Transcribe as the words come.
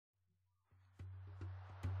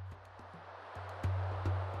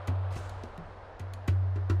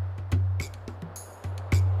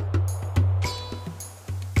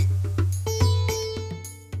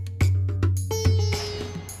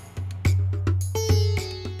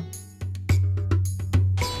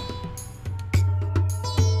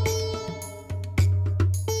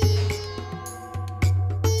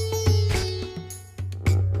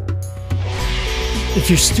If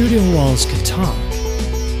your studio walls could talk,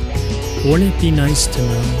 wouldn't it be nice to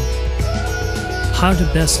know how to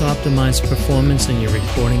best optimize performance in your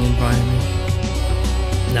recording environment?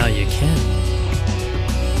 Now you can.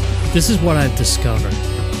 This is what I've discovered.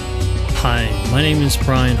 Hi, my name is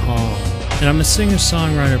Brian Hall, and I'm a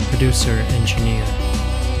singer-songwriter, producer, engineer.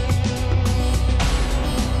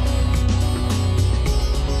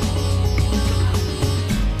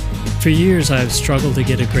 For years, I have struggled to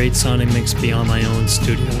get a great sounding mix beyond my own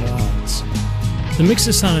studio walls. The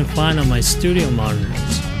mixes sounded fine on my studio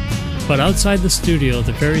monitors, but outside the studio,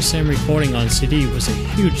 the very same recording on CD was a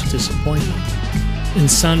huge disappointment and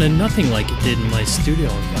sounded nothing like it did in my studio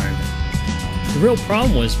environment. The real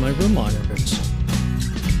problem was my room monitors.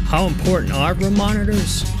 How important are room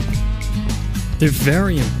monitors? They're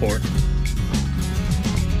very important.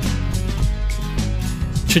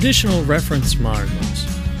 Traditional reference monitors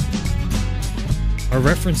are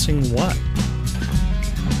referencing what?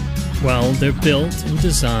 Well, they're built and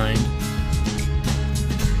designed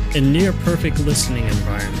in near-perfect listening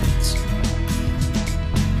environments.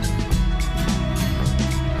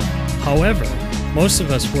 However, most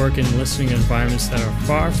of us work in listening environments that are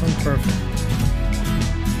far from perfect,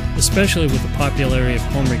 especially with the popularity of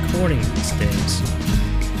home recording these days.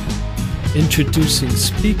 Introducing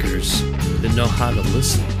speakers that know how to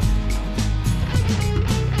listen.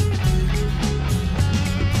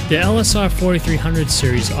 The LSR 4300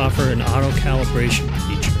 series offer an auto-calibration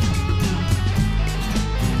feature,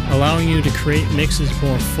 allowing you to create mixes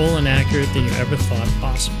more full and accurate than you ever thought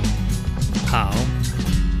possible. How?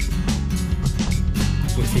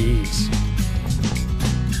 With ease.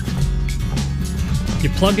 You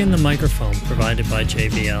plug in the microphone provided by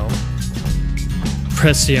JBL,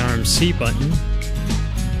 press the RMC button,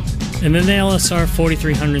 and then the LSR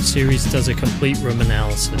 4300 series does a complete room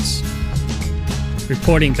analysis,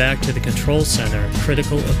 reporting back to the control center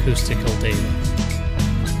critical acoustical data.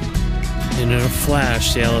 And in a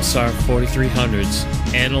flash, the LSR 4300s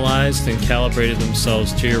analyzed and calibrated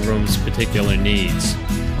themselves to your room's particular needs.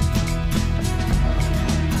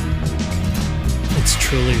 It's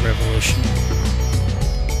truly revolutionary.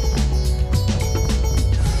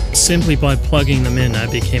 Simply by plugging them in, I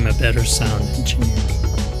became a better sound engineer.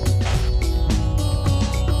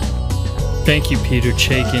 Thank you, Peter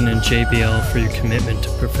Chaikin and JBL, for your commitment to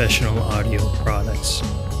professional audio products.